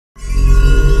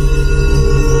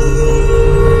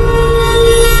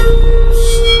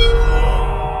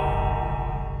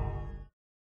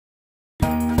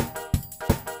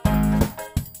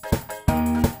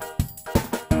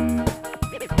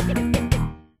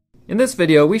In this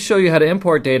video, we show you how to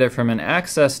import data from an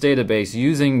Access database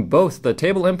using both the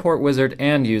Table Import Wizard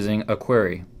and using a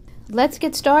query. Let's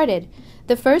get started.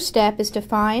 The first step is to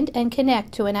find and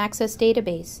connect to an Access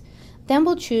database. Then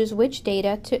we'll choose which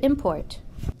data to import.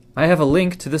 I have a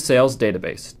link to the sales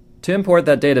database. To import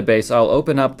that database, I'll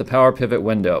open up the PowerPivot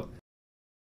window.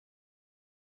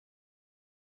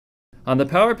 On the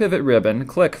PowerPivot ribbon,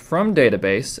 click From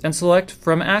Database and select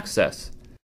From Access.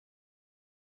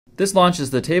 This launches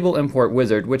the Table Import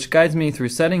Wizard, which guides me through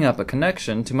setting up a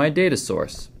connection to my data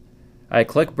source. I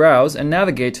click Browse and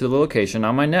navigate to the location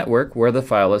on my network where the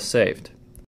file is saved.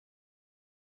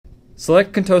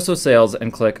 Select Contoso Sales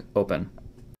and click Open.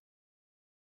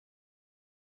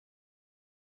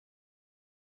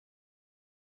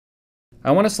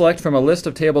 I want to select from a list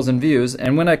of tables and views,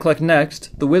 and when I click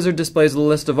Next, the wizard displays a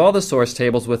list of all the source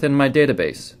tables within my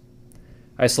database.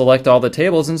 I select all the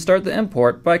tables and start the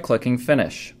import by clicking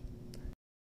Finish.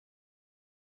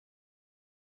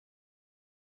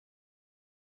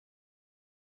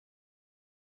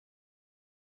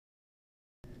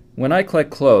 When I click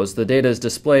Close, the data is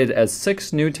displayed as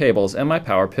 6 new tables in my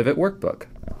PowerPivot workbook.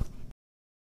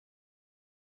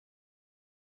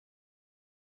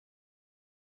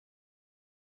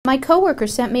 My coworker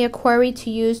sent me a query to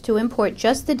use to import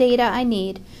just the data I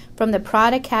need from the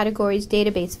Product Categories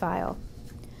database file.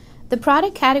 The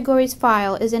Product Categories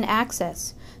file is in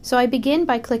Access, so I begin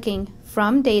by clicking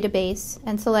From Database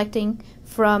and selecting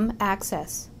From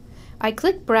Access. I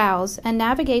click Browse and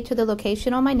navigate to the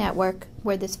location on my network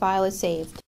where this file is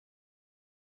saved.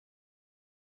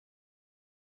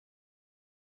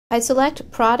 I select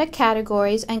Product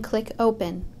Categories and click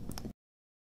Open.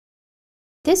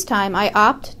 This time I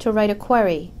opt to write a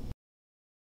query.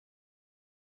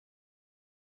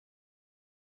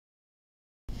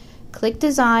 Click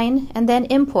Design and then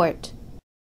Import.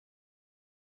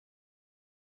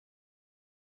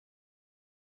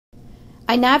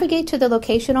 I navigate to the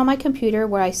location on my computer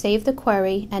where I save the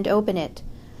query and open it.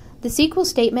 The SQL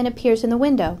statement appears in the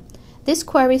window. This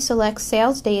query selects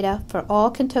sales data for all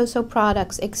Contoso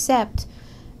products except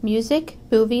music,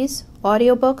 movies,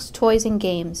 audiobooks, toys, and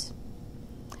games.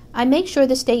 I make sure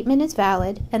the statement is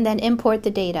valid and then import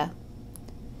the data.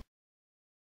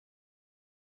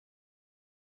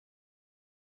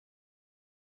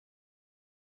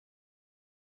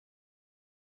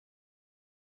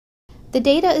 The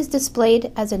data is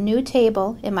displayed as a new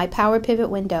table in my PowerPivot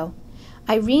window.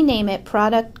 I rename it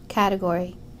Product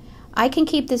Category. I can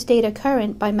keep this data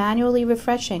current by manually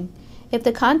refreshing. If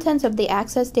the contents of the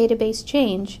Access database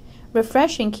change,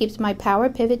 refreshing keeps my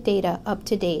PowerPivot data up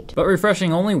to date. But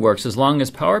refreshing only works as long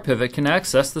as PowerPivot can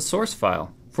access the source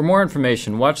file. For more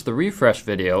information, watch the refresh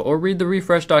video or read the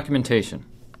refresh documentation.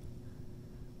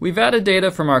 We've added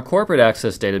data from our corporate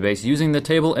Access database using the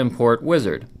Table Import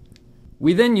Wizard.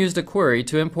 We then used a query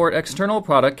to import external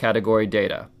product category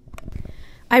data.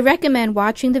 I recommend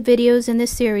watching the videos in this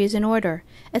series in order,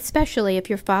 especially if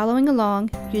you're following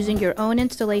along using your own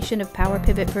installation of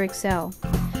PowerPivot for Excel.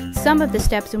 Some of the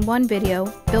steps in one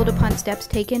video build upon steps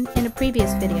taken in a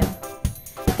previous video.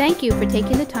 Thank you for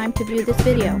taking the time to view this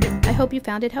video. I hope you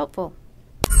found it helpful.